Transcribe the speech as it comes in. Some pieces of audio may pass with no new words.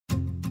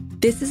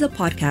This is a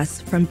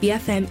podcast from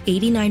BFM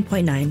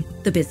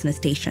 89.9, the business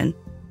station.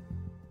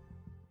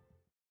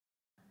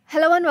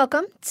 Hello and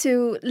welcome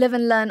to Live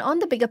and Learn on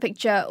the Bigger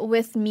Picture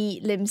with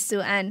me, Lim Su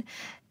An.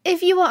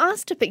 If you were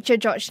asked to picture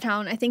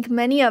Georgetown, I think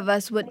many of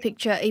us would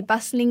picture a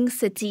bustling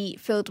city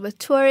filled with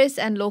tourists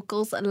and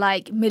locals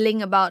alike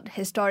milling about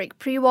historic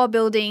pre-war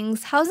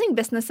buildings, housing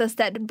businesses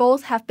that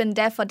both have been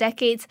there for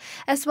decades,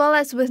 as well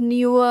as with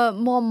newer,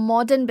 more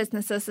modern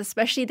businesses,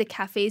 especially the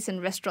cafes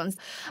and restaurants.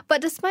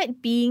 But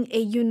despite being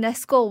a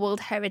UNESCO World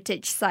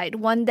Heritage Site,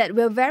 one that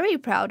we're very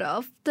proud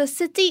of, the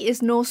city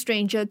is no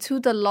stranger to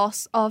the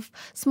loss of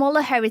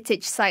smaller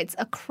heritage sites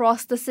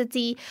across the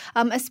city,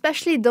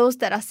 especially those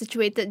that are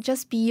situated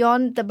just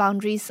beyond the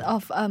boundaries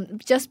of,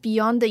 just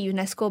beyond the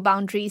UNESCO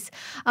boundaries,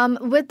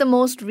 with the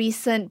most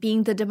recent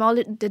being the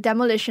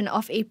demolition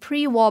of a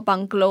pre-war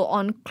bungalow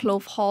on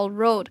Clove Hall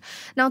Road.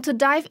 Now, to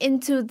dive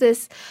into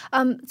this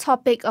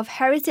topic of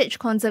heritage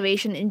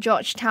conservation in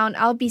Georgetown,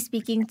 I'll be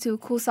speaking to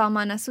Koo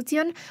Salma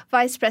Nasution,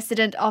 Vice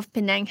President of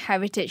Penang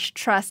Heritage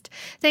Trust.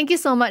 Thank you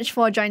so much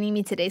for joining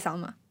me today,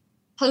 Salma.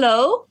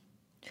 Hello.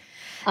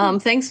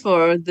 Thanks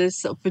for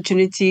this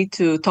opportunity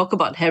to talk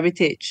about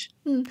heritage.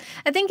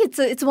 I think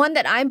it's one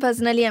that I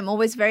personally am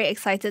always very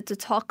excited to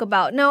talk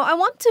about. Now, I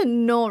want to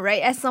know,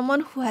 right, as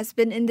someone who has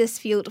been in this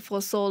field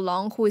for so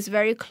long, who is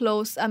very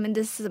close, in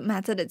this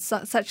matter that's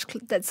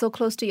so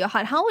close to your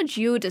heart, how would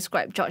you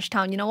describe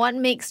Georgetown? You know, what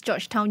makes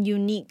Georgetown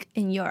unique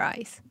in your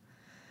eyes?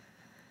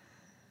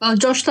 Well,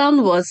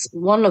 Georgetown was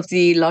one of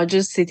the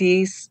largest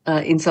cities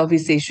in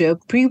Southeast Asia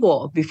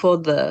pre-war, before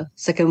the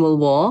Second World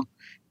War,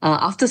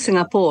 after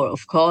Singapore,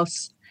 of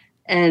course.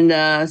 And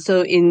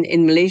so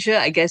in Malaysia,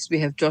 I guess we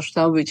have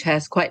Georgetown, which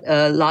has quite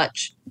a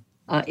large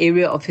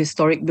area of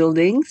historic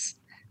buildings,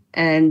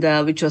 and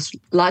which was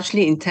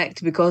largely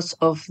intact because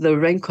of the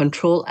Rent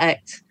Control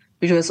Act,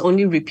 which was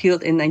only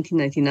repealed in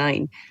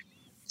 1999.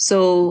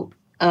 So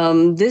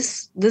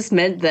this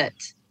meant that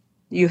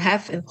you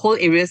have whole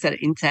areas that are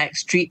intact,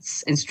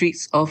 streets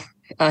of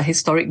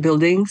historic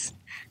buildings,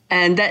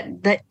 and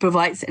that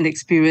provides an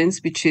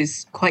experience which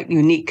is quite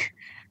unique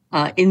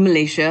in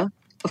Malaysia.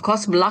 Of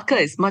course, Malacca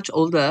is much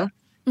older,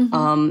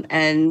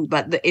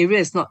 but the area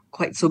is not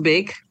quite so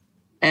big.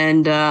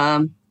 And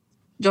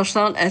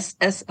Georgetown, as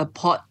a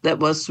port that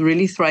was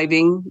really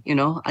thriving,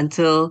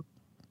 until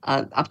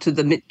up to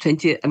the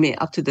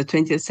up to the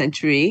 20th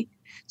century.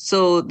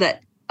 So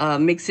that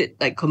makes it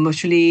like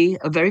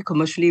a very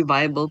commercially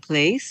viable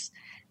place.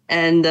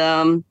 And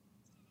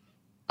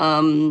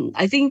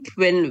I think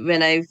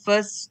when I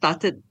first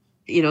started,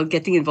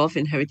 getting involved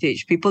in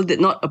heritage, people did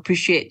not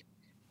appreciate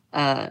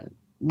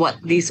what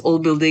these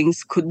old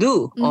buildings could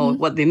do, or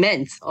what they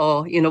meant,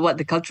 or what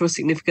the cultural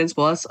significance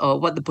was, or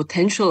what the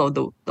potential of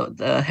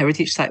the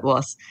heritage site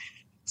was.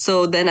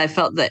 So then I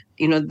felt that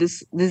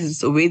this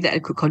is a way that I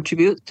could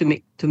contribute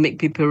to make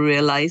people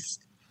realize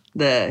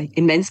the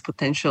immense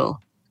potential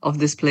of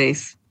this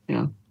place.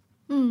 I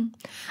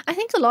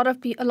think a lot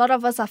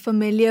of us are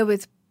familiar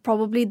with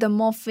probably the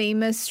more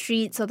famous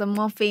streets or the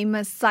more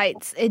famous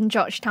sites in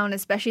Georgetown,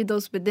 especially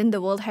those within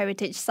the World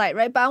Heritage Site,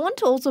 right? But I want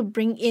to also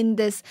bring in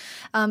this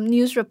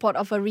news report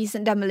of a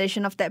recent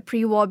demolition of that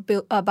pre-war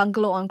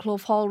bungalow on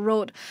Clove Hall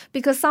Road,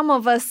 because some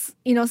of us,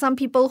 some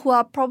people who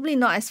are probably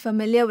not as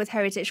familiar with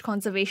heritage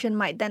conservation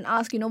might then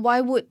ask,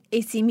 why would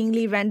a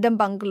seemingly random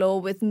bungalow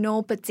with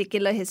no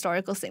particular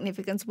historical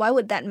significance, why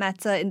would that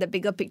matter in the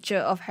bigger picture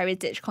of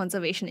heritage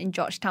conservation in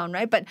Georgetown,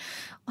 right? But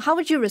how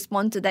would you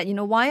respond to that?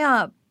 Why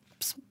are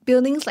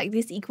buildings like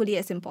this equally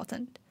as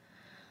important?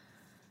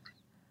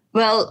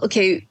 Well,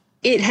 okay,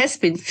 it has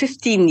been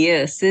 15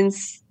 years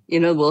since,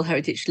 World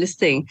Heritage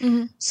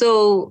listing.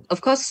 So,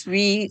 of course,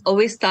 we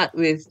always start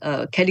with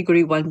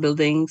Category 1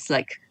 buildings,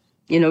 like,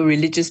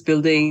 religious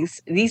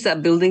buildings. These are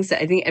buildings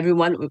that I think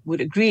everyone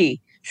would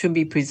agree should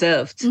be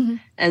preserved.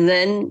 And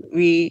then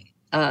we,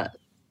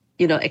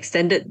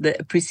 extended the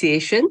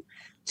appreciation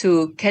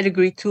to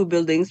Category 2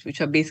 buildings,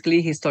 which are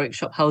basically historic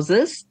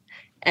shophouses.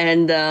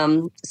 And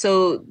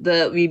so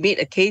we made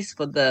a case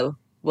for the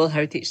World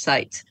Heritage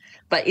Site.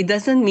 But it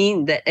doesn't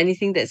mean that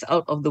anything that's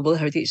out of the World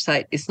Heritage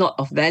Site is not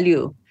of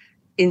value.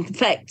 In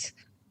fact,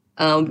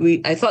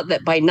 I thought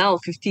that by now,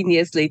 15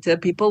 years later,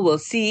 people will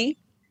see,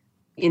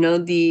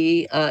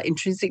 the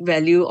intrinsic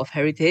value of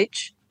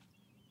heritage,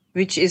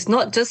 which is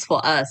not just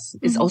for us,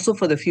 it's also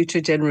for the future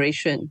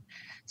generation.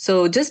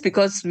 So just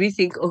because we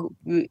think,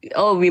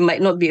 we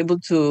might not be able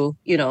to,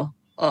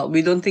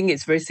 we don't think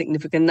it's very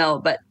significant now,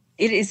 but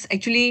it is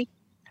actually,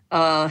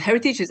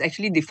 heritage is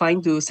actually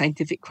defined to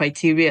scientific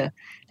criteria.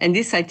 And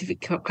this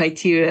scientific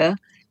criteria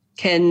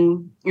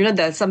can,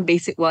 there are some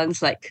basic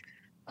ones like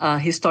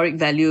historic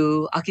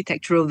value,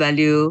 architectural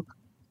value.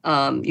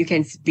 You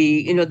can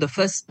be, the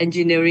first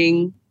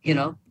engineering,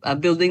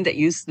 building that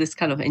used this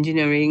kind of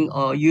engineering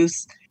or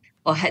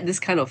had this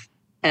kind of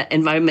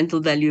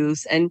environmental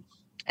values.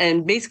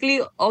 And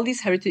basically all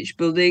these heritage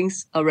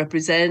buildings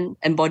represent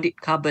embodied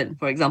carbon,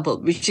 for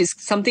example, which is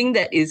something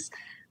that is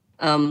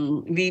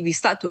we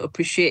start to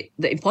appreciate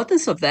the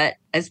importance of that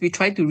as we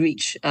try to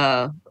reach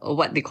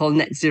what they call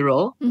net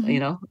zero.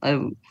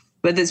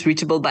 whether it's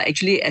reachable, but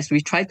actually as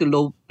we try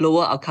to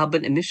lower our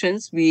carbon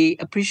emissions, we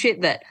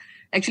appreciate that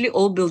actually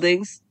old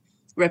buildings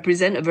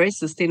represent a very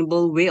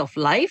sustainable way of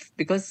life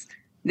because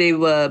they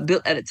were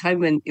built at a time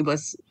when it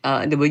was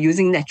they were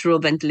using natural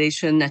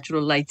ventilation,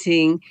 natural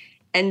lighting,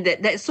 and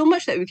there's so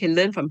much that we can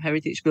learn from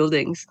heritage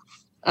buildings.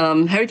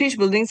 Heritage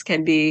buildings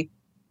can be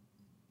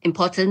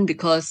important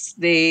because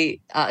they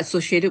are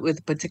associated with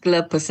a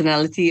particular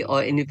personality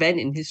or an event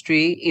in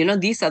history.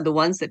 These are the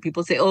ones that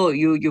people say, oh,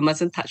 you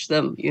mustn't touch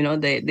them.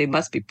 They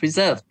must be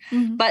preserved.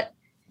 But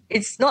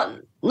it's not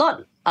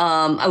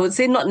I would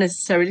say not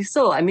necessarily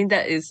so. I mean,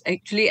 that is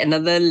actually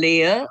another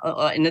layer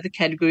or another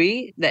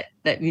category that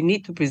we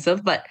need to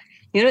preserve. But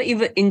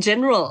even in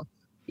general,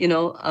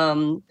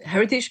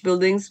 heritage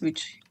buildings,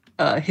 which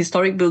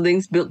historic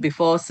buildings built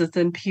before a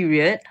certain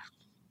period,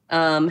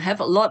 have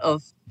a lot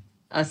of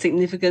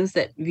significance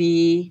that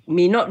we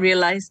may not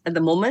realize at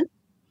the moment.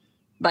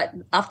 But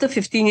after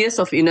 15 years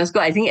of UNESCO,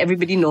 I think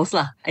everybody knows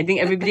lah. I think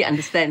everybody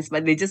understands,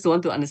 but they just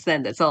want to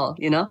understand, that's all,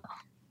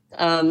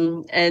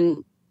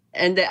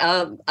 And there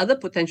are other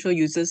potential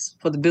uses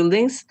for the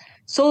buildings,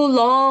 so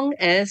long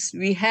as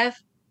we have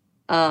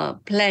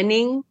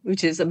planning,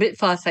 which is a bit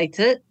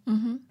far-sighted,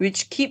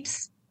 which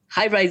keeps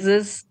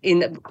high-rises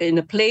in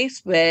a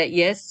place where,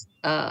 yes,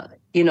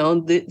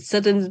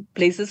 certain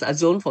places are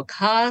zoned for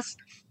cars.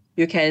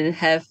 You can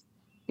have,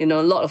 a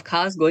lot of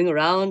cars going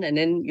around, and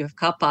then you have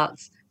car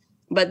parks.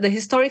 But the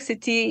historic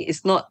city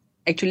is not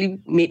actually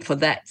made for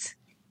that,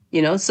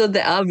 So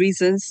there are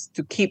reasons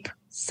to keep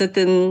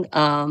certain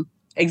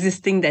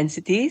existing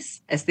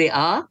densities as they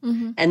are,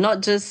 and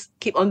not just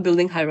keep on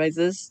building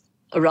high-rises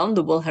around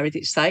the World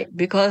Heritage Site,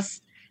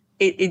 because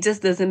it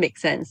just doesn't make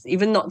sense,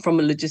 even not from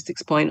a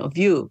logistics point of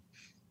view.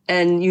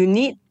 And you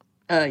need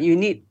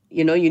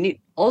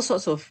all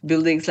sorts of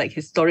buildings, like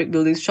historic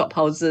buildings, shop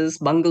houses,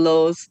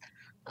 bungalows,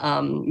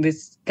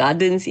 with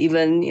gardens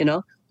even,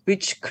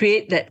 which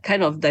create that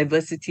kind of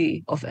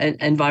diversity of an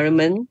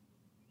environment.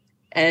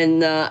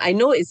 And I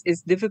know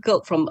it's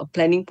difficult from a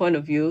planning point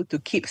of view to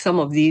keep some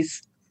of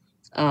these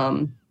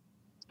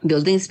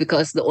buildings,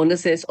 because the owner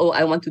says, oh,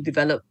 I want to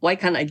develop. Why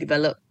can't I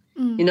develop?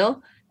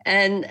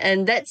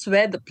 And that's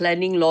where the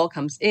planning law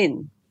comes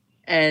in.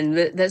 And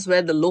that's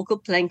where the local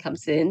plan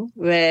comes in,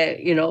 where,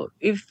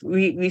 if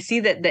we see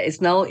that there is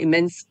now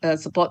immense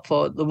support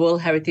for the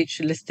World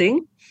Heritage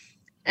listing,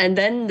 and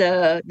then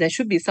there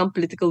should be some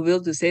political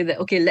will to say that,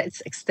 okay,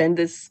 let's extend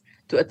this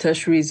to a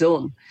tertiary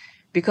zone.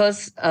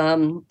 Because,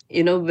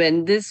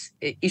 when this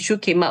issue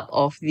came up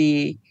of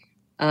the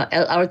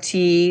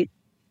LRT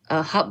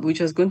hub,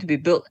 which was going to be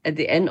built at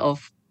the end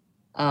of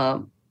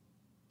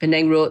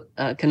Penang Road,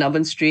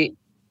 Carnarvon Street,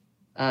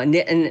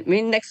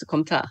 next to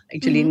Komtar,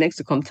 actually, next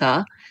to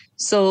Komtar.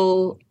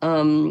 So,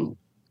 there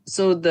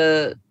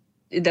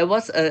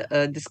was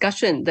a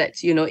discussion that,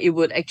 it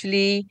would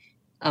actually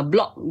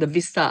block the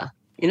vista.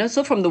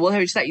 So from the World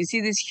Heritage Site, you see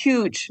this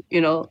huge,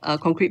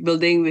 concrete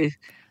building with,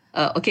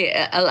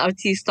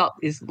 LRT stop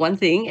is one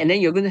thing, and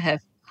then you're going to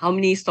have how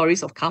many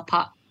stories of car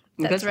park?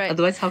 Because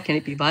otherwise, how can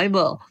it be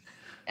viable?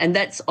 And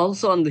that's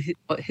also on the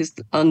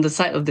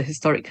side of the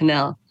historic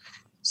canal.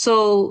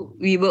 So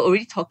we were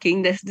already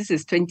talking, this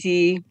is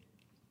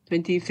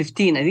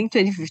 2015, I think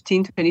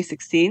 2015 to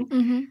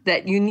 2016,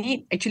 that you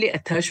need actually a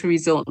tertiary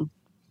zone.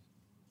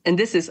 And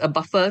this is a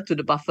buffer to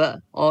the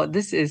buffer, or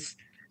this is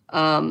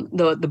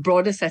the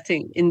broader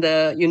setting. In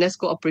the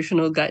UNESCO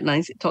operational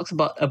guidelines, it talks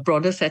about a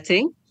broader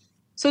setting,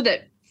 so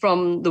that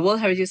from the World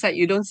Heritage Site,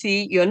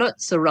 you're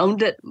not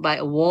surrounded by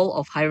a wall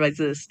of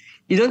high-rises.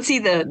 You don't see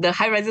the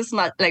high-rises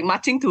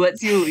marching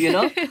towards you,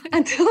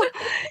 until,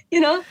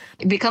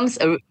 it becomes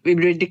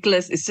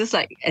ridiculous. It's just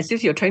like as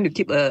if you're trying to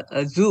keep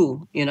a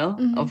zoo,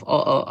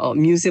 or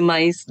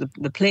museumize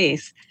the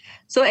place.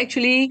 So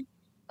actually,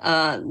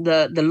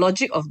 the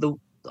logic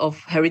of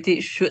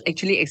heritage should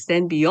actually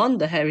extend beyond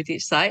the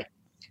heritage site.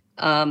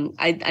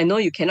 I know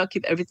you cannot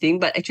keep everything,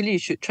 but actually you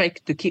should try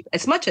to keep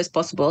as much as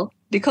possible,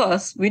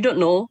 because we don't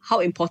know how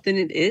important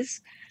it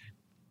is,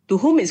 to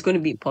whom it's going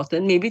to be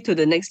important. Maybe to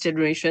the next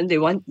generation, they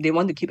want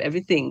to keep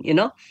everything,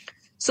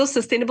 So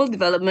sustainable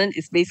development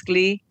is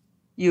basically,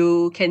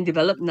 you can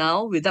develop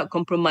now without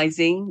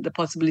compromising the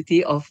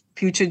possibility of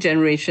future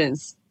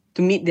generations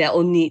to meet their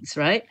own needs,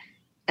 right?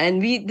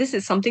 And this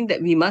is something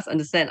that we must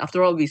understand.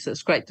 After all, we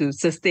subscribe to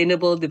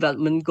sustainable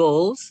development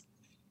goals,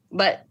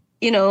 but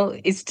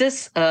it's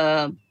just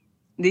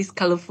these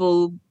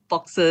colorful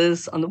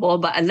boxes on the wall.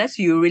 But unless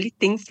you really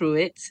think through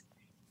it,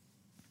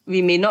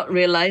 we may not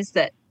realize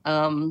that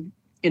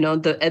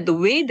the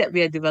way that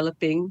we are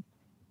developing,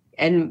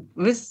 and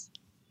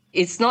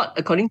it's not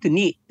according to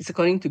need, it's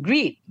according to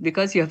greed,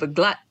 because you have a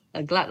glut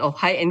of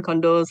high-end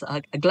condos,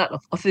 a glut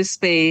of office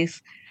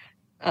space,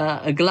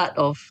 a glut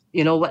of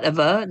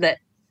whatever that,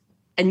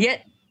 and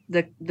yet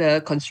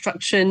the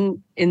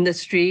construction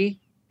industry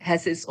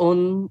has its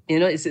own,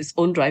 it's its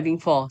own driving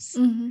force,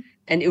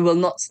 and it will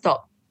not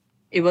stop.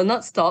 It will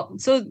not stop.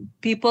 So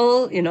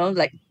people,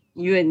 like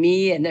you and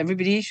me and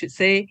everybody should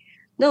say,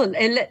 no,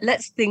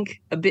 let's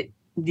think a bit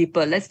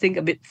deeper. Let's think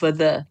a bit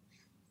further.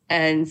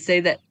 and say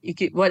that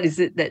what is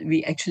it that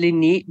we actually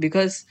need,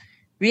 because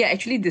we are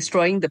actually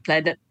destroying the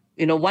planet,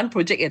 one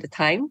project at a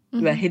time.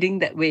 We're heading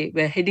that way.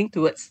 We're heading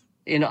towards,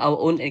 our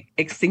own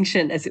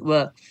extinction, as it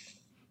were,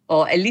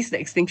 or at least the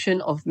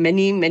extinction of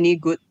many, many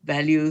good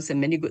values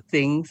and many good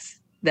things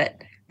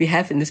that we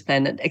have in this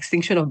planet.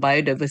 Extinction of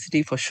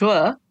biodiversity for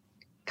sure,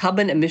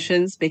 carbon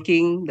emissions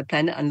making the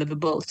planet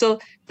unlivable. So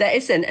there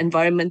is an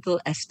environmental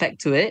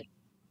aspect to it,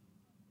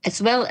 as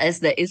well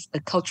as there is a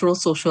cultural,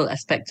 social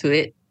aspect to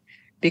it.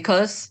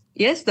 Because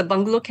yes, the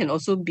bungalow can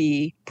also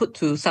be put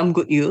to some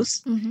good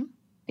use.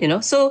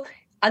 So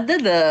under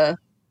the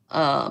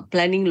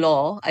planning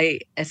law,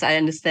 as I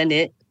understand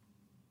it,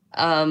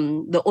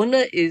 the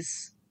owner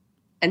is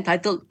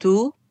entitled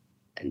to,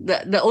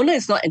 the owner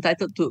is not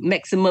entitled to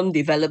maximum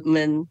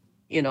development,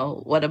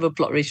 whatever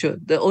plot ratio.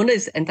 The owner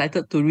is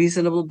entitled to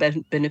reasonable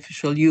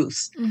beneficial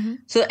use.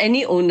 So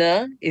any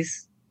owner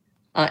is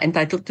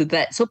entitled to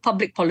that. So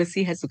public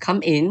policy has to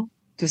come in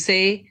to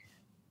say,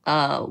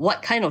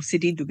 what kind of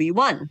city do we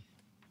want?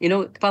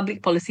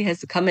 Public policy has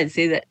to come and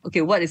say that,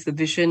 okay, what is the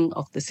vision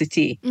of the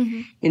city?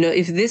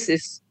 If this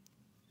is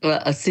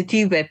a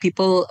city where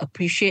people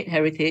appreciate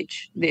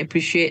heritage, they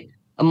appreciate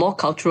a more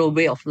cultural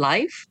way of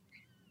life,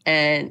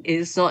 and it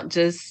is not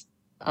just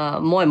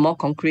more and more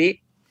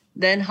concrete,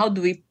 then how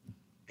do we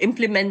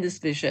implement this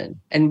vision?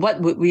 And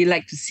what would we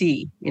like to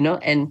see?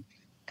 And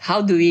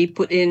how do we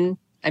put in,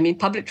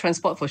 public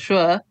transport for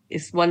sure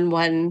is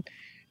one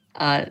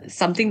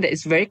something that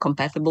is very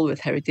compatible with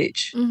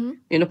heritage.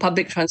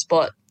 Public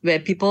transport where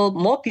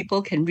more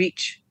people can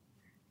reach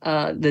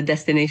the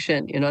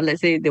destination.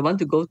 Let's say they want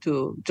to go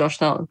to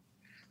Georgetown.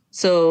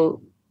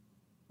 So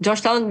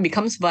Georgetown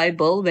becomes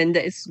viable when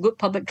there is good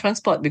public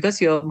transport,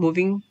 because you're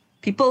moving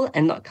people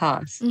and not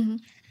cars.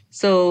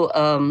 So,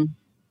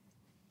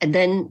 and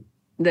then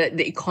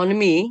the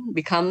economy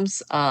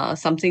becomes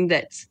something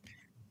that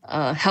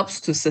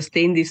helps to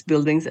sustain these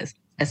buildings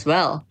as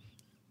well.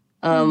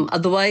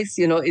 Otherwise,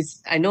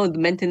 I know the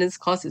maintenance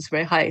cost is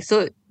very high.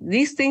 So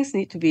these things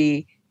need to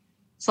be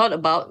thought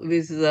about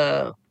with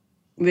a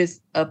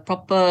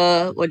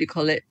proper,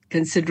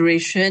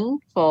 consideration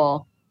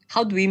for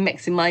how do we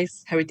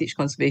maximize heritage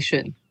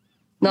conservation?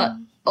 Not,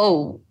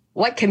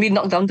 what can we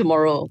knock down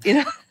tomorrow?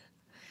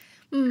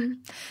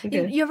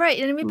 Okay. You're right.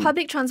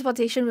 Public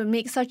transportation would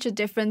make such a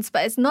difference,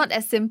 but it's not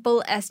as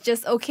simple as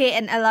just,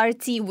 an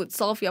LRT would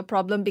solve your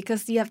problem,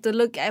 because you have to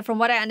look at, from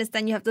what I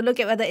understand, you have to look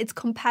at whether it's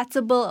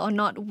compatible or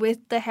not with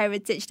the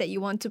heritage that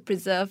you want to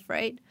preserve,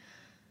 right?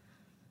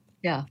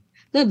 Yeah.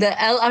 No, the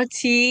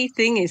LRT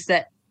thing is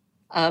that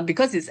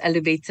because it's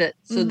elevated,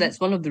 so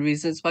that's one of the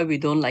reasons why we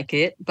don't like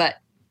it. But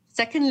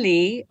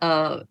secondly,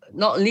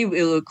 not only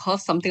will it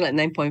cost something like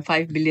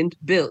 9.5 billion to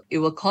build, it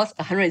will cost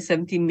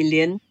 170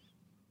 million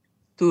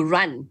to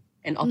run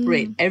and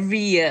operate every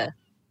year.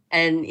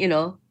 And,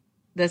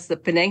 does the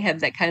Penang have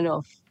that kind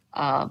of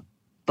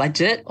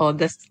budget, or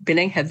does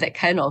Penang have that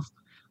kind of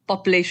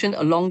population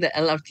along the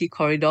LRT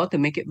corridor to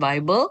make it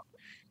viable?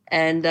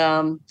 And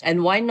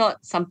why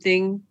not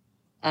something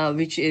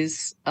which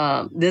is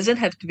doesn't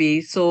have to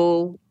be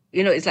so,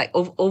 it's like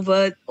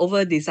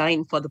over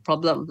designed for the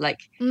problem.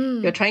 Like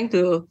you're trying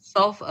to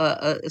solve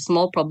a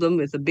small problem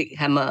with a big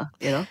hammer,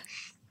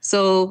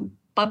 So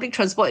public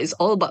transport is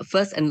all about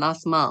first and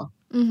last mile.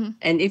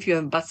 And if you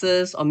have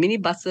buses or mini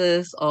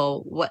buses or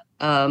what,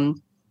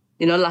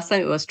 last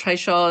time it was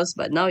trishaws,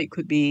 but now it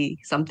could be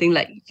something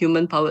like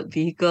human-powered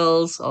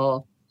vehicles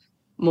or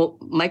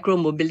micro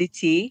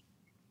mobility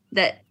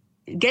that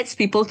gets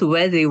people to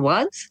where they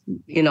want,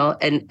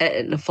 and at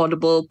an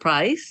affordable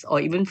price or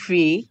even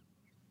free.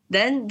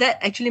 Then that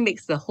actually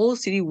makes the whole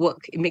city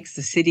work. It makes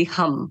the city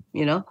hum,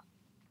 the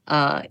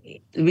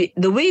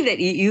way that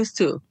it used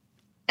to.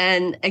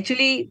 And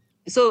actually,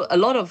 so a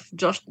lot of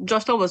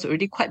Georgetown was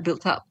already quite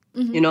built up,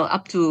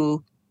 up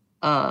to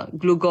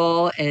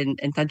Glugor and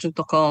Tanjung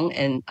Tokong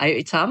and Ayer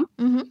Itam.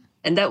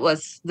 And that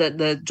was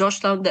the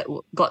Georgetown that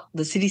got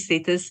the city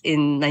status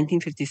in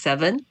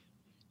 1957.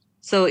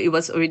 So it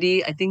was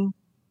already, I think,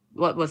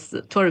 what was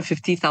the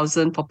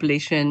 250,000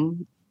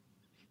 population,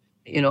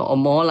 or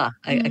more lah.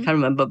 I can't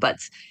remember, but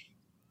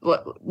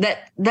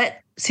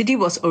that city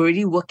was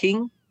already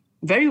working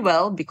very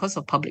well because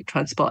of public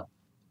transport.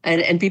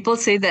 And people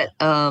say that,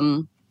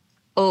 but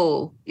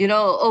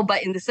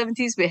in the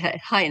 70s we had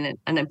high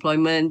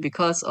unemployment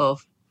because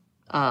of,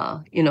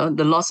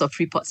 the loss of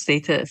Freeport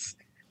status.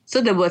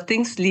 So there were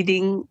things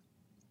leading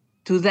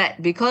to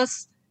that,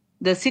 because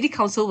the city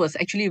council was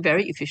actually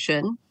very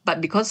efficient, but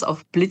because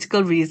of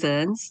political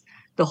reasons,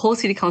 the whole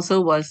city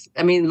council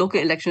local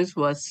elections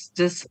was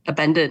just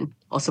abandoned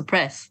or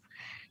suppressed.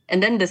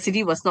 And then the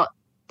city was not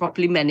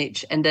properly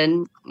managed. And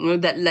then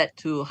that led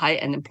to high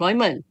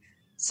unemployment.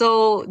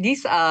 So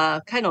these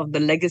are kind of the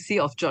legacy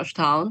of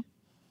Georgetown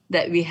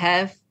that we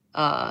have.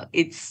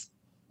 It's,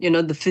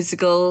 the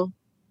physical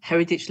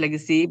heritage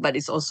legacy, but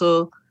it's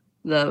also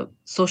the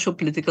social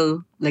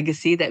political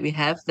legacy that we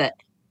have that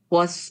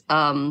was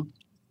kind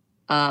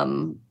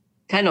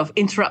of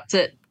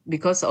interrupted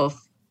because of,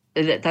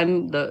 at that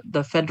time,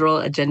 the federal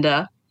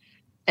agenda.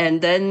 And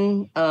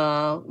then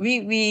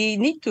we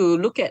need to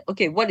look at,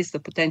 okay, what is the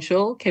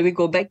potential? Can we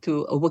go back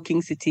to a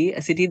working city,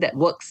 a city that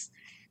works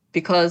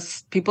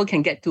because people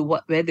can get to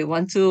where they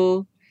want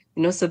to,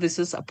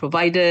 services are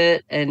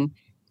provided. And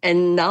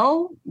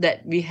now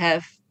that we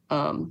have,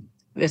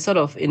 we're sort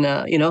of in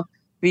a,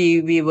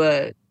 we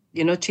were,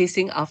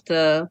 chasing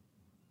after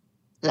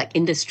like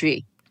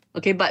industry.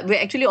 Okay, but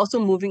we're actually also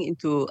moving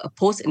into a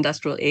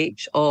post-industrial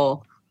age,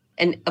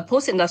 and a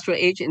post-industrial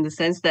age in the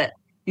sense that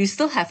you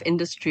still have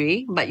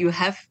industry, but you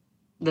have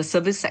the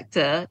service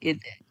sector,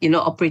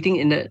 operating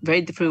in a very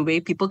different way.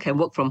 People can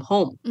work from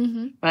home,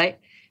 right?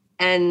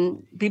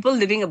 And people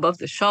living above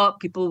the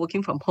shop, people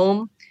working from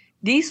home.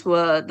 These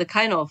were the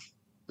kind of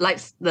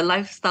the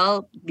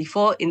lifestyle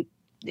before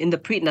in the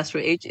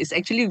pre-industrial age is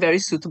actually very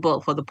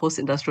suitable for the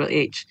post-industrial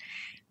age.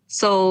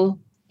 So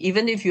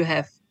even if you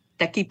have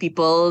techie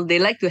people, they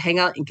like to hang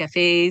out in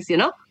cafes,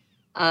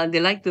 they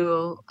like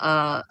to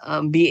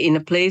be in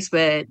a place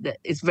where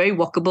it's very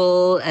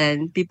walkable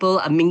and people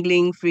are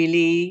mingling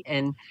freely.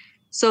 And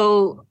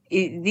so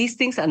these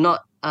things are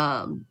not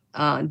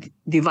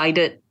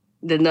divided,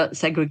 they're not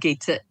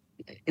segregated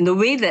in the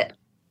way that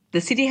the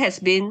city has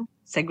been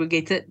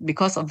segregated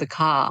because of the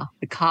car.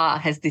 The car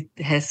has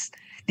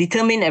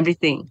determined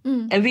everything,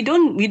 and we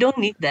don't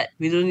need that.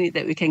 We don't need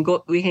that.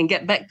 We can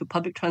get back to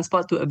public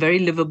transport to a very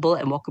livable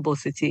and walkable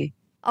city.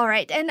 All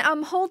right, and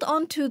hold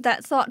on to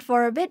that thought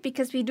for a bit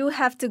because we do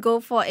have to go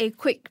for a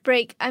quick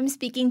break. I'm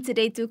speaking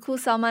today to Koo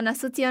Salma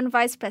Nasution,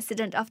 Vice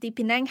President of the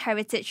Penang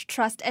Heritage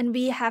Trust, and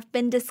we have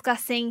been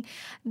discussing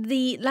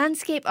the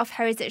landscape of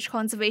heritage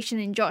conservation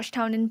in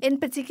Georgetown, and in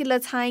particular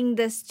tying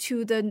this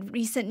to the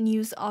recent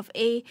news of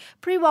a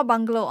pre-war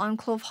bungalow on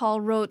Clove Hall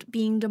Road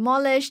being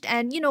demolished,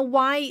 and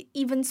why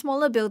even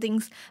smaller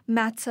buildings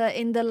matter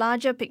in the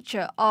larger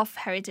picture of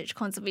heritage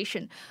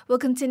conservation. We'll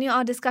continue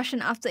our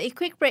discussion after a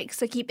quick break,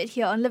 so keep it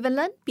here on Live and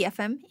Learn,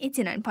 BFM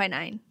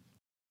 89.9.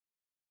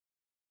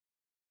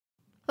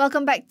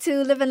 Welcome back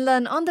to Live and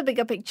Learn on the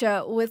Bigger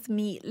Picture with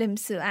me, Lim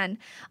Su An.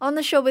 On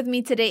the show with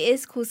me today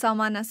is Koo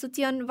Salma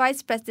Nasution,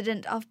 Vice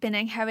President of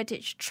Penang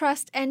Heritage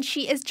Trust, and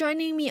she is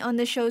joining me on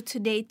the show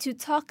today to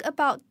talk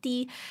about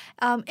the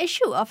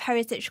issue of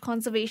heritage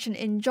conservation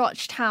in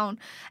Georgetown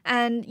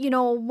and,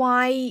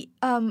 why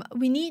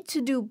we need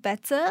to do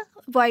better,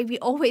 why we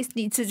always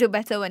need to do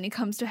better when it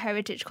comes to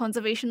heritage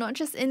conservation, not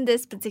just in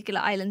this particular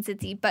island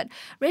city, but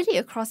really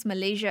across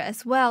Malaysia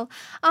as well.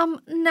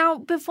 Now,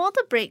 before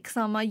the break,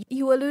 Salma,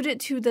 you alluded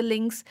to the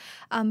links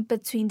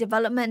between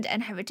development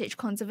and heritage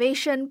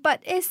conservation,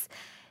 but is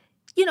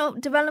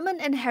development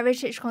and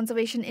heritage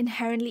conservation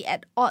inherently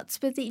at odds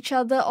with each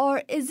other,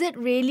 or is it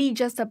really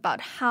just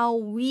about how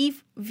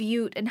we've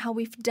viewed and how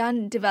we've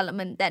done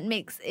development that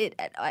makes it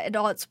at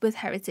odds with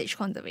heritage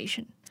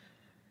conservation?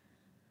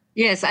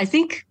 Yes, I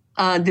think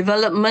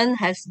development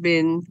has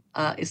been,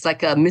 it's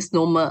like a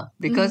misnomer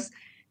because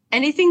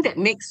anything that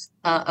makes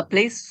a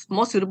place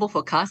more suitable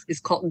for cars is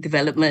called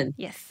development.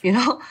 Yes.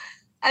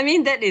 I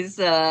mean, that is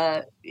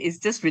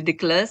just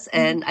ridiculous.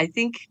 And I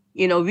think,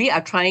 we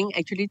are trying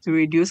actually to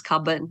reduce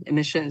carbon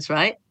emissions,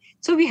 right?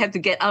 So we have to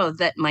get out of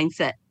that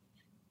mindset.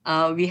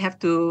 We have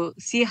to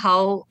see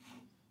how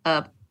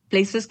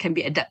places can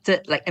be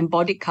adapted, like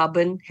embodied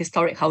carbon,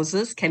 historic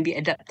houses can be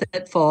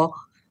adapted for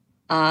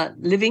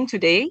living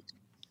today,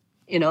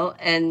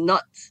 and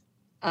not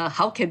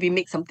how can we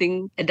make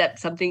something, adapt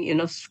something,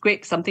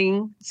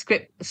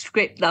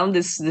 scrape down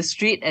the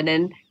street and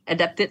then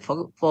adapt it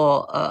for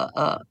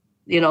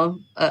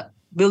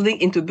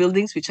building into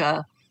buildings which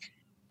are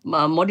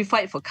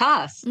modified for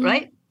cars,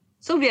 right?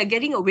 So we are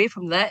getting away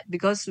from that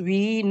because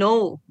we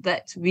know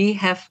that we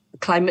have a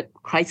climate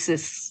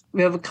crisis.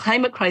 We have a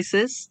climate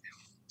crisis,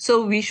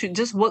 so we should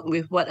just work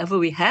with whatever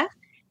we have.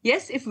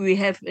 Yes, if we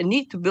have a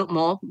need to build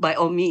more, by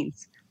all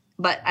means.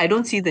 But I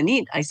don't see the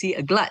need. I see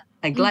a glut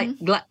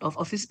of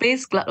office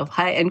space, glut of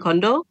high-end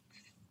condo,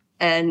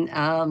 and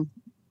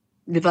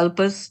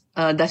developers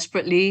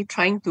desperately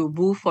trying to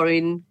woo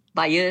foreign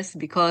buyers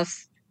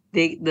because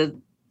there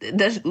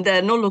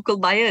are no local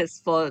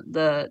buyers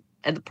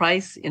at the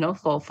price,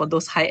 for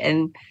those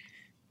high-end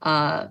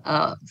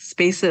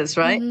spaces,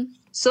 right?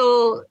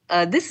 So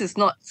this is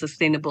not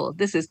sustainable.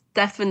 This is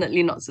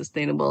definitely not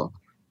sustainable.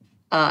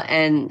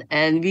 And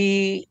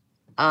we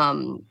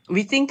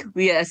think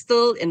we are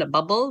still in a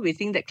bubble. We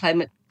think that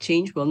climate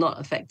change will not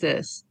affect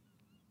us,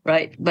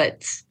 right?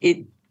 But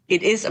it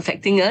is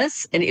affecting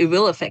us, and it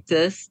will affect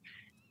us.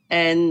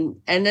 And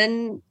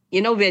then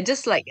we're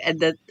just like at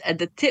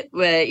the tip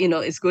where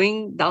it's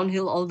going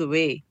downhill all the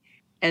way.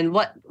 And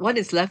what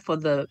is left for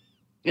the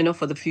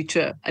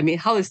future? I mean,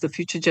 how is the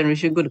future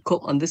generation going to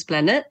cope on this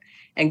planet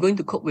and going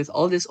to cope with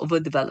all this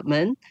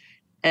overdevelopment?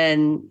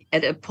 And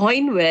at a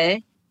point where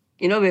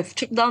we've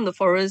chipped down the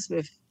forest,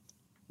 we've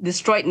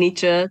destroyed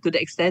nature to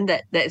the extent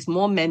that there is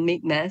more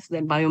man-made mass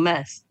than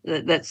biomass.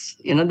 That's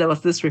there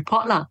was this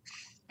report lah.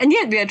 And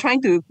yet we are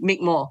trying to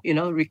make more,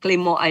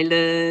 reclaim more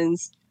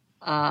islands,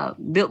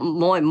 build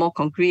more and more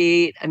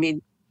concrete. I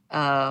mean,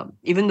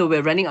 even though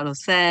we're running out of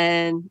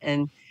sand,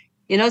 and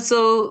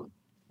so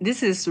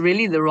this is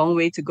really the wrong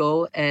way to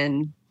go.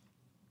 And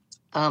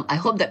I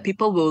hope that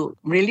people will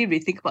really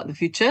rethink about the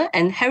future.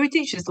 And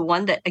heritage is the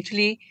one that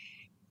actually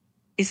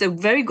is a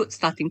very good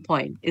starting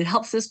point. It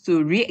helps us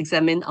to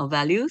re-examine our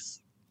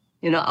values,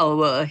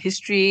 our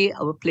history,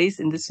 our place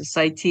in the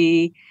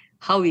society,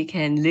 how we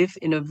can live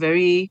in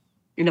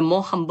a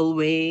more humble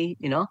way,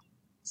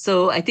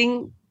 So I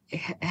think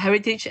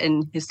heritage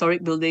and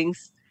historic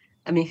buildings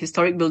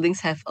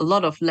have a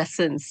lot of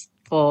lessons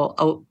for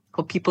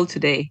people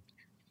today.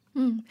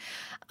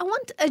 I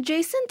want,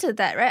 adjacent to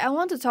that, right? I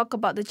want to talk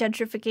about the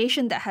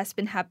gentrification that has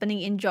been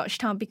happening in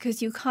Georgetown,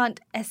 because you can't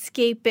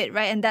escape it,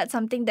 right? And that's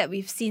something that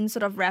we've seen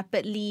sort of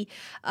rapidly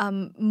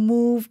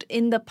moved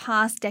in the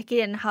past decade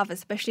and a half,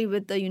 especially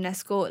with the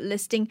UNESCO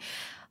listing.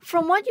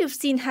 From what you've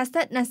seen, has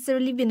that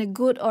necessarily been a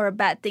good or a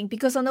bad thing?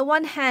 Because on the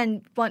one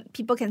hand,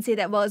 people can say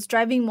that, well, it's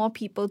driving more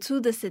people to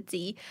the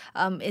city,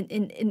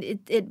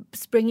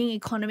 it's bringing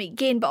economic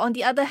gain. But on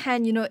the other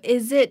hand,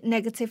 is it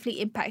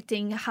negatively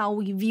impacting how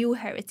we view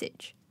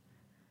heritage?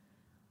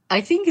 I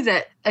think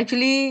that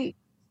actually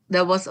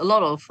there was a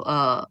lot of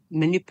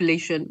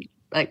manipulation,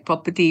 like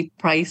property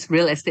price,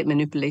 real estate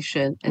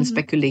manipulation and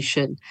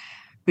speculation,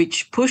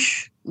 which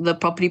push the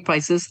property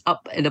prices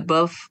up and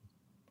above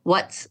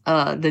what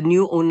the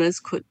new owners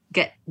could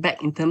get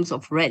back in terms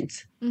of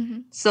rent.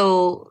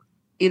 So,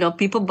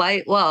 people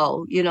buy, they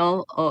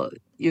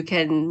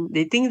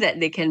think that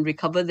they can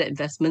recover the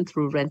investment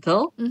through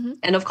rental.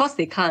 And of course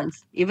they can't.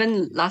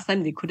 Even last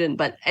time they couldn't,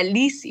 but at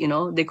least,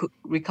 they could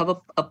recover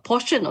a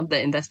portion of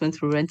the investment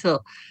through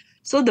rental.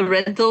 So the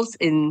rentals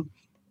in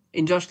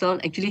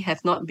Georgetown actually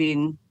have not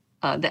been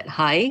that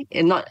high,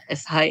 and not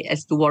as high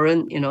as to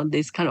warrant,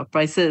 these kind of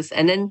prices.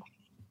 And then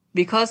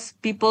because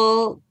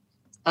people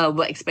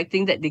were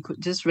expecting that they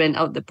could just rent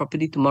out the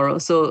property tomorrow.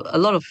 So a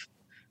lot of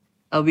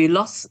we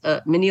lost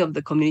many of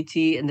the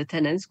community and the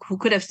tenants who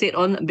could have stayed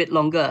on a bit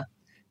longer.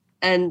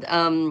 And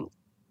I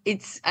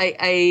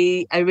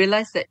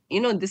realized that,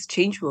 this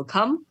change will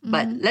come,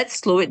 but let's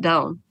slow it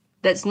down.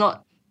 Let's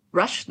not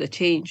rush the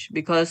change,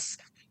 because,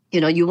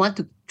 you want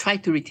to try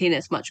to retain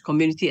as much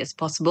community as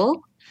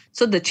possible.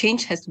 So the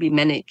change has to be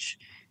managed.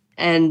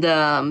 And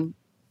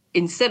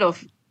instead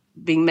of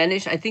being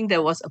managed, I think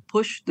there was a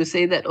push to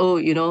say that,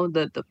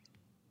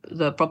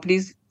 the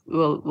properties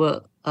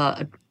will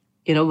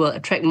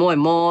attract more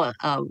and more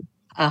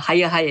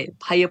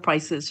higher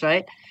prices,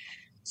 right?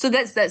 So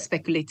that's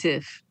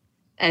speculative.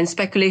 And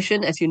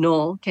speculation, as you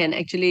know, can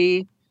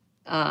actually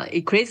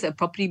it creates a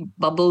property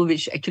bubble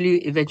which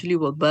actually eventually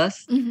will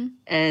burst.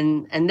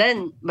 And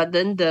then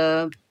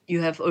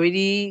you have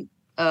already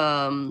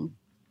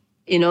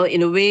in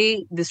a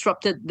way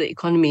disrupted the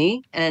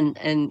economy,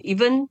 and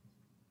even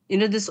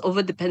this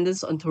over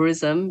dependence on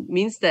tourism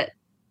means that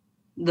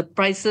the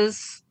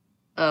prices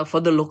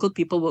for the local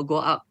people will go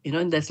up,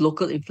 and there's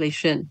local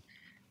inflation.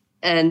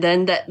 And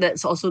then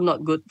that's also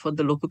not good for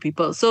the local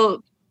people.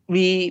 So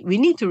we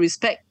need to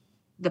respect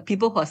the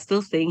people who are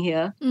still staying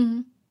here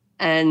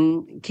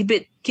and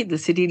keep the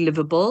city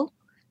livable.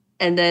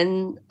 And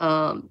then, there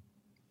are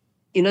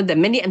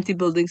many empty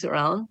buildings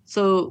around.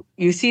 So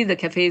you see the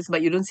cafes,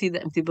 but you don't see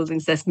the empty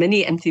buildings. There's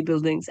many empty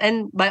buildings.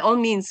 And by all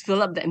means,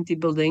 fill up the empty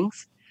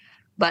buildings,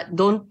 but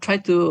don't try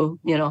to,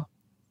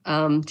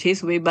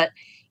 chase away. But,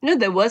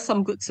 there were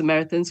some good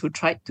Samaritans who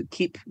tried to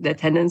keep their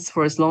tenants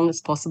for as long as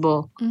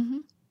possible.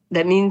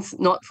 That means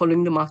not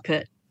following the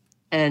market.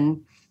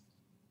 And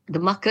the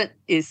market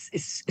is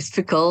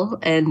fickle.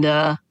 And,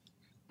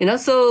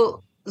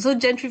 so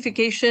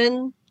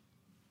gentrification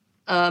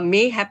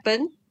may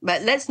happen,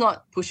 but let's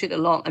not push it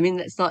along. I mean,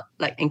 let's not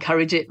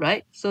encourage it,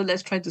 right? So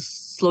let's try to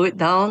slow it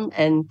down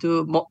and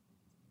to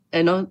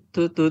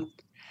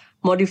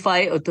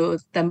modify or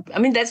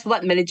that's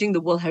what managing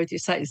the World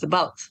Heritage Site is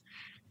about.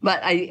 But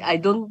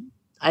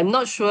I'm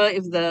not sure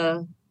if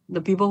the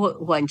people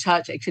who are in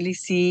charge actually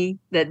see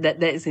that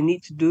there is a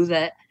need to do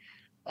that.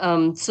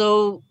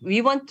 So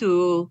we want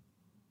to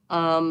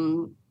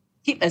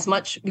keep as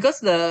much, because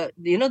the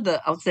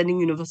outstanding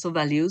universal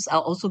values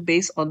are also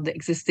based on the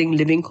existing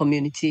living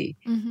community.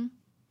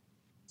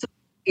 So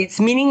it's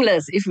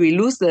meaningless if we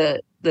lose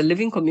the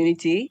living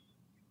community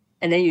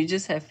and then you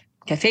just have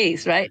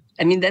cafes, right?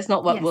 I mean, that's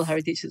not what World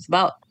Heritage is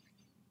about.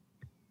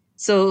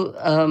 So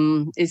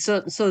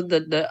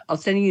the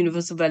outstanding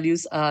universal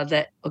values are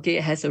that, okay,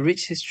 it has a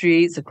rich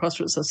history, it's a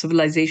crossroads of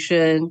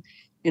civilization,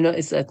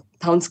 it's a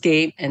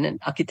townscape and an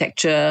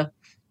architecture,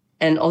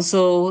 and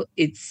also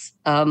there's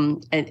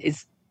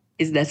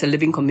a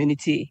living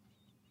community.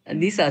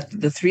 And these are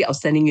the three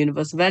outstanding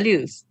universal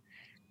values.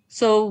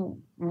 So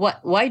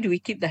why do we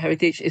keep the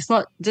heritage? It's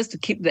not just to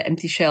keep the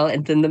empty shell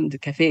and turn them into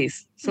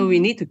cafes. So we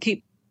need to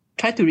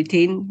try to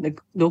retain the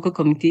local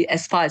community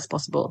as far as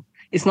possible.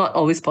 It's not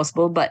always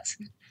possible, but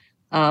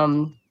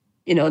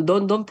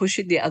don't push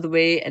it the other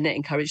way and then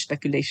encourage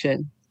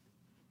speculation.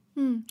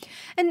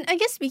 And I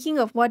guess speaking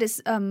of what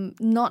is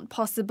not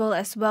possible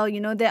as well,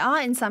 there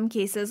are in some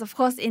cases, of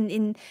course,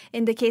 in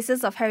the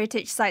cases of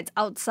heritage sites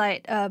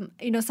outside,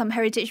 some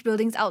heritage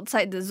buildings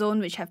outside the zone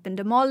which have been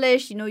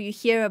demolished. You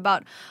hear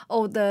about,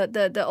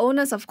 the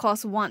owners, of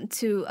course, want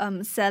to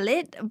sell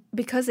it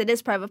because it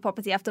is private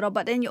property after all.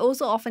 But then you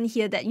also often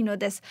hear that,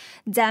 there's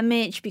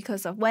damage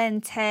because of wear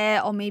and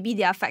tear, or maybe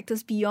there are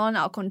factors beyond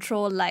our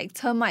control, like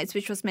termites,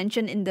 which was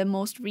mentioned in the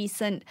most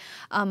recent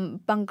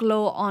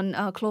bungalow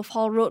on Clove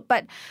Hall Road.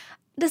 But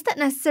does that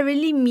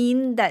necessarily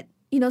mean that,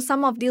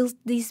 some of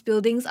these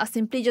buildings are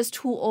simply just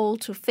too old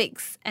to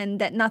fix and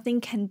that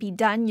nothing can be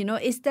done?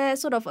 Is there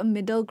sort of a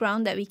middle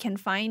ground that we can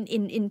find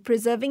in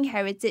preserving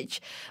heritage,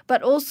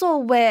 but also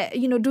where,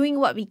 doing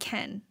what we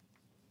can?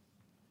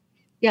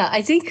 Yeah,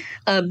 I think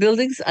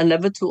buildings are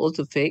never too old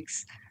to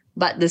fix,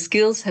 but the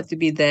skills have to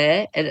be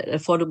there at an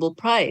affordable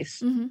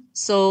price.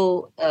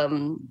 So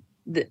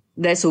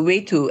there's a way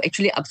to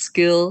actually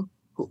upskill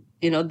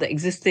the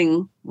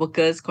existing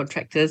workers,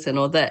 contractors, and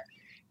all that.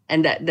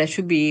 And that there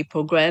should be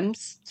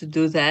programs to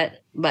do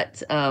that.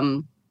 But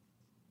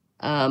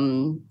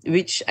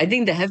which I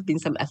think there have been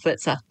some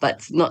efforts,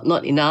 but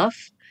not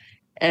enough.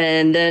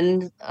 And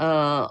then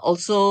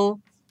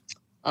also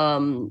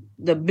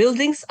the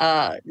buildings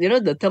are,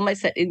 the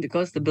termites set in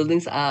because the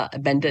buildings are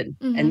abandoned.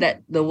 And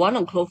that the one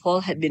on Clove Hall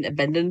had been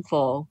abandoned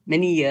for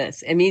many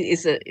years. I mean,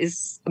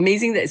 it's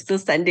amazing that it's still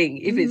standing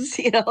if it's,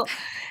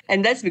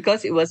 and that's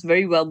because it was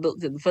very well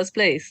built in the first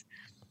place.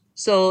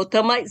 So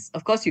termites,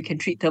 of course, you can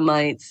treat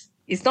termites.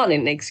 It's not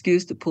an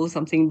excuse to pull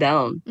something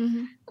down.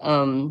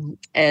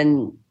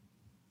 And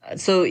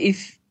so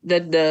if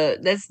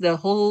that's the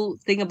whole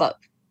thing about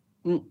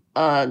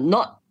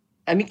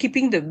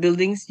keeping the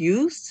buildings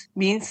used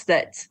means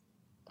that,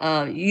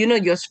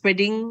 you're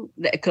spreading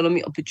the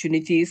economic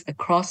opportunities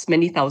across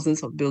many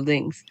thousands of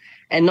buildings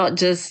and not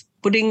just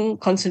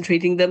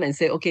concentrating them and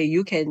say, okay,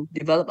 you can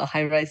develop a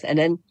high rise and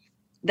then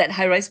that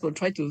high rise will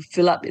try to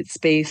fill up its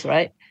space,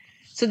 right?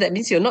 So that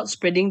means you're not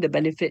spreading the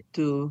benefit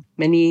to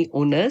many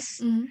owners,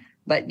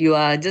 but you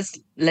are just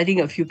letting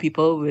a few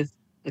people with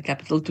the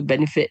capital to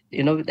benefit,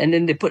 and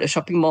then they put a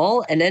shopping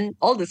mall and then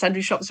all the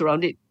sundry shops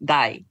around it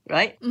die,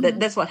 right?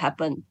 That's what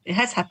happened. It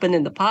has happened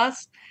in the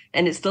past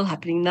and it's still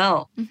happening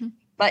now.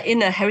 But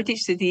in a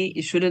heritage city,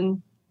 it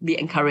shouldn't be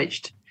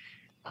encouraged.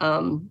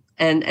 And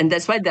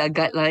that's why there are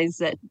guidelines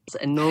that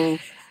and no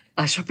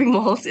shopping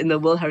malls in the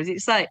World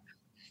Heritage Site.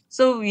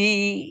 So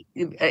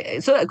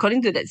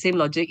according to that same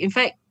logic, in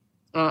fact,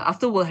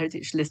 after World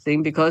Heritage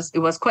listing, because it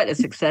was quite a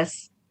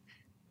success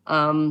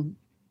in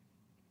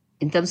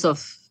terms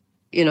of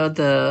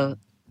the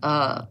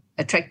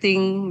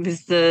attracting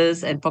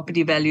visitors and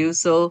property value.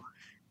 So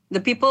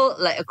the people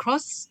like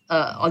across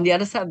on the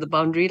other side of the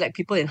boundary, like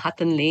people in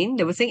Hutton Lane,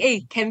 they were saying,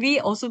 hey, can we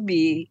also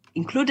be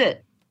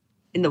included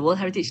in the World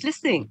Heritage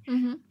listing?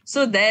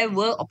 So there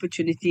were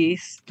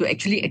opportunities to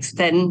actually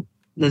extend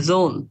the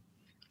zone.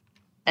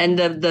 And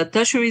the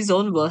tertiary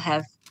zone will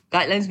have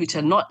guidelines which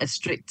are not as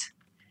strict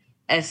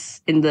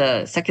as in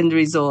the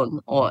secondary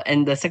zone,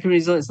 and the secondary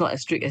zone is not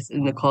as strict as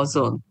in the core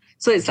zone.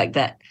 So it's like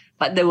that.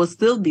 But there will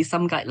still be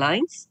some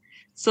guidelines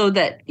so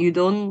that you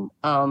don't,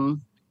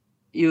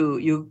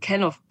 you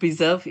kind of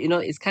preserve,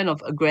 it's kind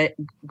of a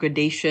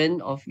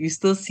gradation of, you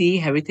still see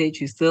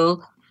heritage, you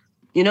still,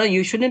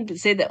 you shouldn't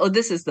say that,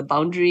 this is the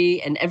boundary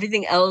and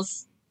everything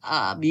else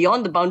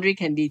beyond the boundary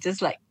can be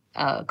just like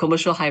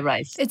commercial high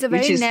rise. It's a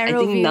very which is,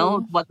 narrow I think, view.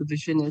 now what the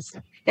vision is.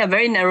 Yeah,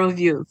 very narrow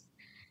view.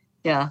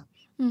 Yeah.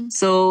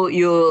 So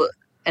you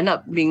end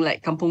up being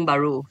like Kampung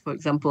Baru, for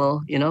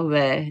example,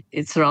 where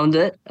it's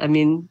surrounded. I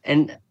mean,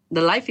 and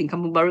the life in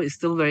Kampung Baru is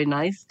still very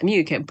nice. I mean,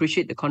 you can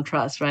appreciate the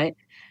contrast, right?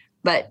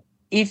 But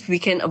if we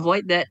can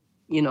avoid that,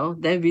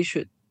 then we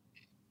should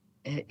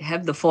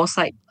have the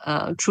foresight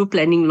through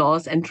planning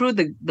laws and through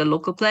the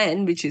local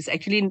plan, which is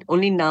actually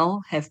only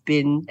now have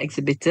been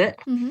exhibited.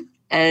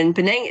 And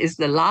Penang is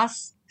the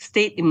last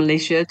state in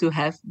Malaysia to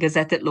have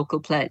gazetted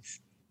local plans.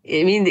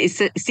 I mean, it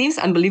seems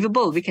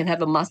unbelievable. We can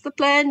have a master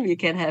plan, we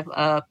can have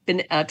a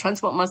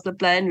transport master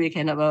plan, we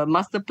can have a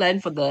master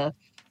plan for the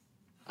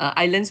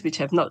islands which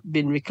have not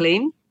been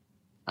reclaimed.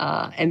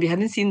 And we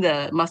haven't seen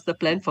the master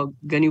plan for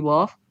Gurney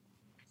Wharf.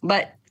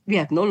 But we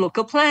have no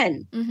local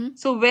plan.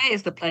 So where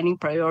is the planning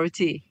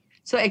priority?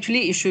 So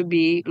actually, it should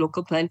be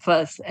local plan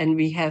first. And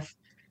we have,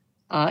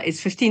 it's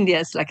 15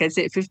 years, like I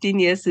said, 15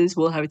 years since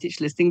World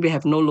Heritage listing, we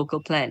have no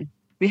local plan.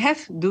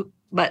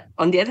 But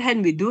on the other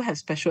hand, we do have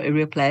special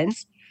area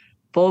plans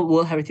for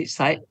World Heritage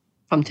Site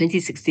from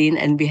 2016,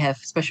 and we have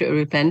special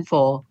area plan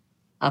for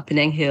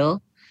Penang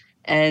Hill.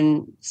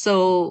 And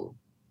so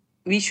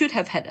we should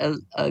have had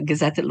a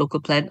gazetted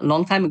local plan a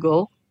long time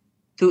ago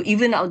to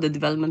even out the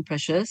development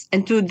pressures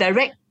and to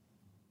direct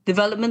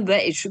development where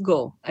it should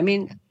go. I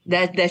mean,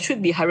 there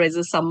should be high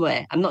rises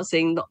somewhere. I'm not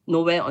saying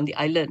nowhere on the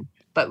island,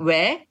 but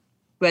where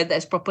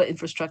there's proper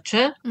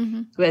infrastructure,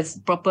 where there's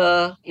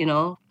proper,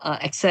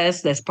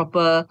 access, there's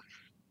proper,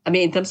 I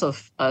mean, in terms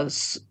of,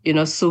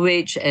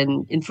 sewage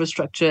and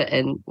infrastructure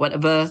and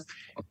whatever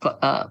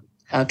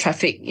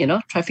traffic,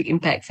 traffic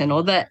impacts and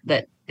all that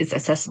it's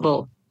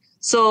accessible.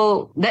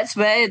 So that's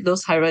where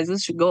those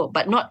high-rises should go,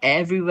 but not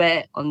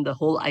everywhere on the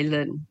whole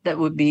island. That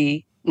would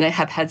be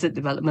haphazard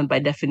development by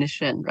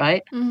definition,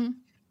 right? Mm-hmm.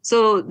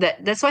 So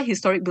that's why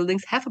historic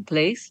buildings have a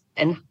place,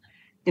 and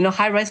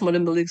high-rise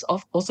modern buildings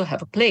also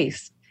have a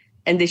place,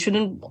 and they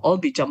shouldn't all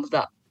be jumbled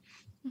up.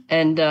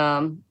 And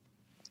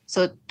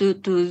so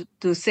to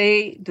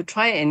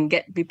try and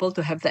get people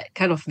to have that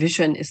kind of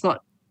vision is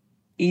not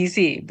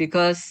easy,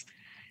 because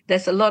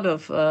there's a lot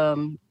of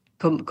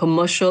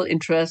commercial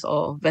interests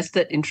or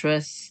vested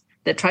interests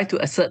that try to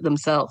assert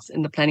themselves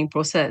in the planning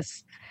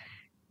process,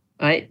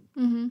 right?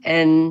 Mm-hmm.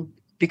 And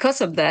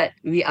because of that,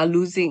 we are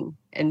losing,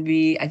 and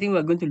I think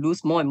we're going to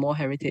lose more and more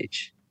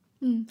heritage.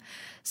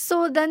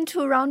 So then,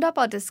 to round up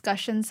our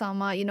discussion,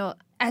 Salma,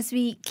 as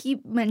we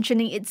keep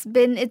mentioning, it's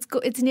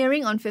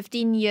nearing on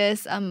 15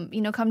 years.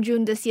 Come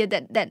June this year,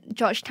 that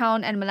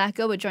Georgetown and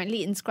Malacca were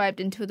jointly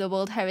inscribed into the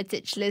World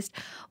Heritage List.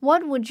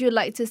 What would you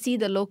like to see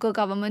the local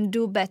government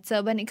do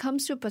better when it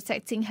comes to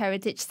protecting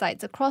heritage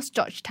sites across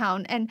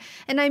Georgetown, and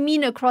I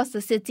mean across the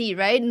city,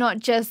 right? Not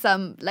just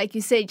like you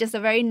say, just a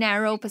very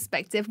narrow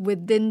perspective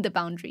within the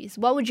boundaries.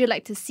 What would you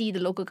like to see the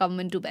local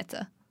government do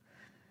better?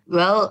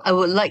 Well, I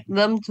would like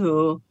them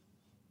to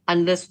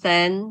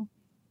understand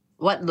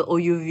what the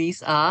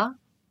OUVs are,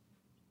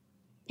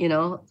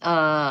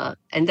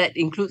 and that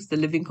includes the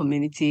living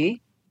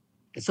community.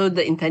 So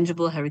the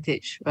intangible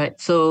heritage, right?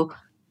 So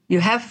you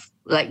have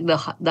like the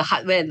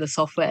hardware and the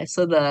software.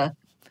 So the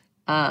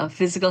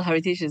physical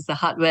heritage is the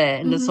hardware,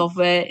 and the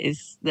software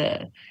is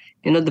the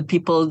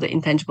people, the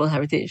intangible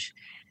heritage,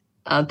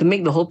 to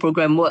make the whole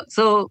program work.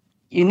 So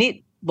you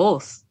need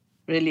both,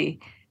 really.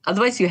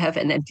 Otherwise, you have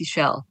an empty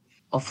shell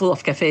or full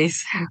of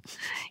cafes.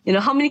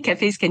 How many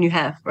cafes can you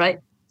have, right?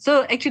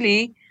 So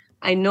actually,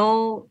 I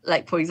know,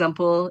 like, for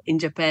example, in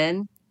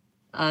Japan,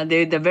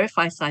 they're very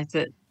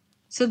far-sighted.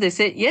 So they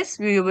said, yes,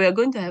 we are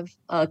going to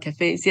have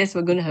cafes. Yes,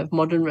 we're going to have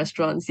modern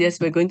restaurants. Yes,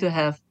 we're going to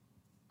have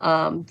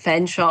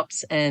fan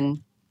shops and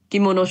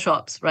kimono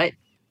shops, right?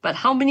 But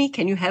how many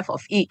can you have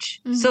of each?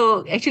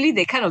 So actually,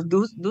 they kind of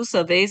do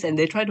surveys, and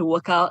they try to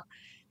work out.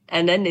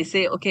 And then they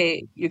say,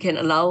 okay, you can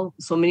allow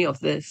so many of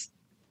this,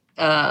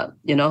 and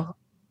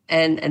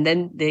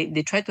then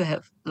they try to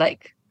have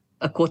like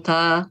a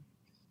quota,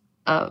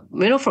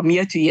 from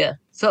year to year.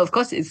 So of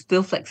course it's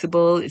still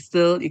flexible, it's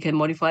still, you can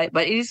modify it,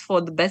 but it is for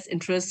the best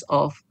interest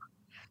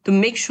to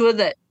make sure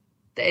that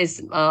there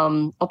is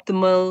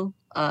optimal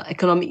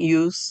economic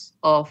use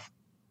of,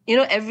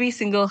 every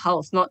single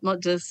house, not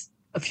just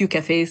a few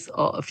cafes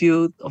or a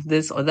few of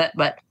this or that,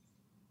 but,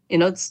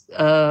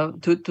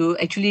 to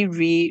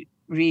actually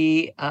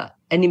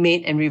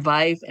animate and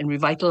revive and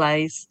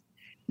revitalize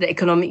the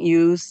economic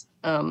use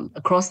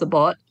across the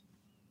board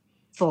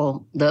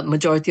for the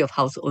majority of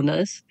house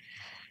owners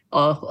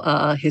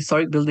or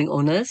historic building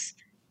owners.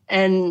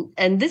 And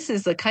this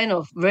is a kind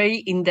of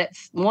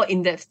more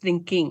in-depth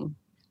thinking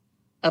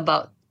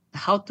about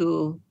how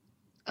to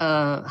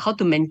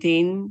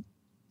maintain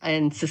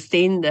and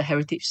sustain the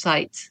heritage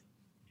sites.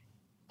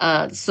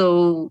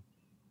 So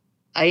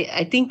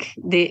I think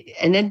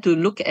and then to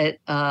look at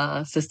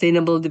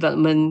sustainable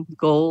development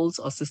goals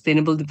or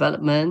sustainable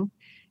development,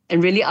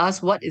 and really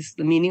ask what is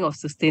the meaning of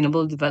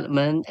sustainable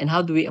development and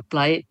how do we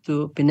apply it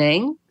to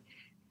Penang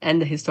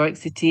and the historic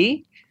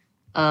city,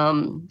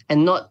 and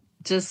not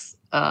just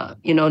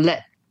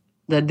let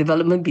the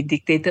development be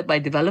dictated by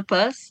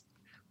developers,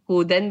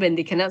 who then, when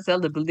they cannot sell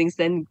the buildings,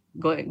 then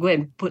go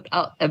and put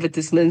out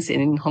advertisements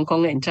in Hong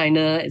Kong and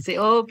China and say,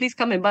 oh, please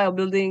come and buy our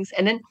buildings.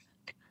 And then,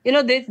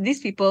 these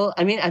people,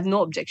 I have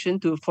no objection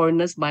to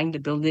foreigners buying the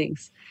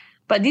buildings,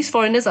 but these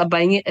foreigners are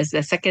buying it as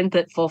their second,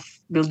 third,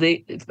 fourth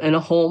building,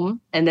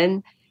 home, and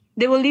then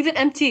they will leave it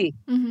empty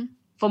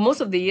for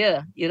most of the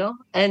year,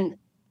 And,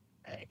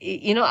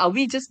 are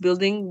we just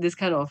building this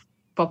kind of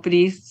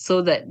properties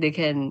so that they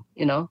can,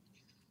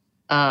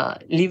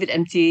 leave it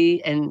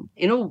empty? And,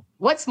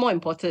 what's more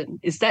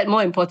important? Is that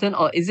more important,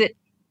 or is it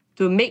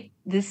to make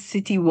this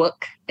city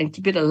work and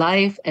keep it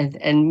alive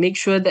and make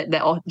sure that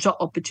there are job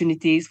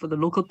opportunities for the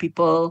local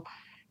people,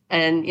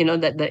 and,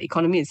 that the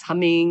economy is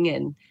humming,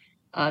 and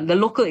the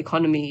local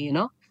economy,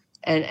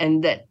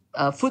 and that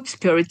food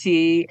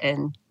security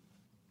and,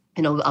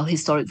 our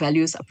historic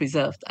values are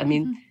preserved.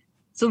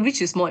 So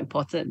which is more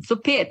important? So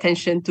pay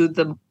attention to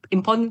the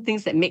important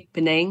things that make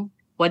Penang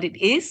what it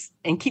is,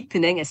 and keep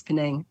Penang as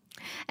Penang.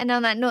 And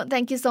on that note,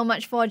 thank you so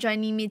much for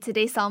joining me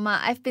today, Salma.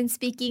 I've been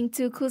speaking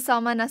to Ku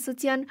Salma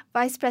Nasution,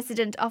 Vice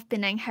President of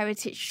Penang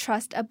Heritage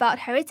Trust, about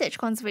heritage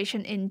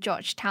conservation in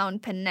Georgetown,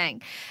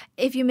 Penang.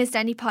 If you missed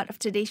any part of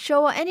today's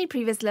show or any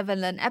previous Live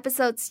and Learn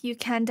episodes, you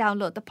can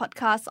download the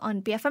podcast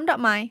on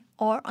bfm.my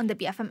or on the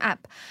BFM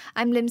app.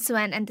 I'm Lim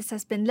Suan, and this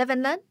has been Live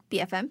and Learn,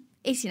 BFM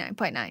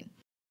 89.9.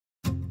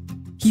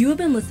 You have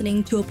been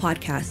listening to a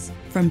podcast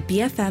from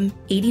BFM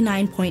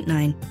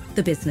 89.9,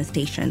 the business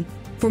station.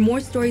 For more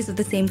stories of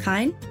the same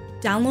kind,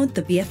 download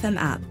the BFM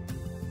app.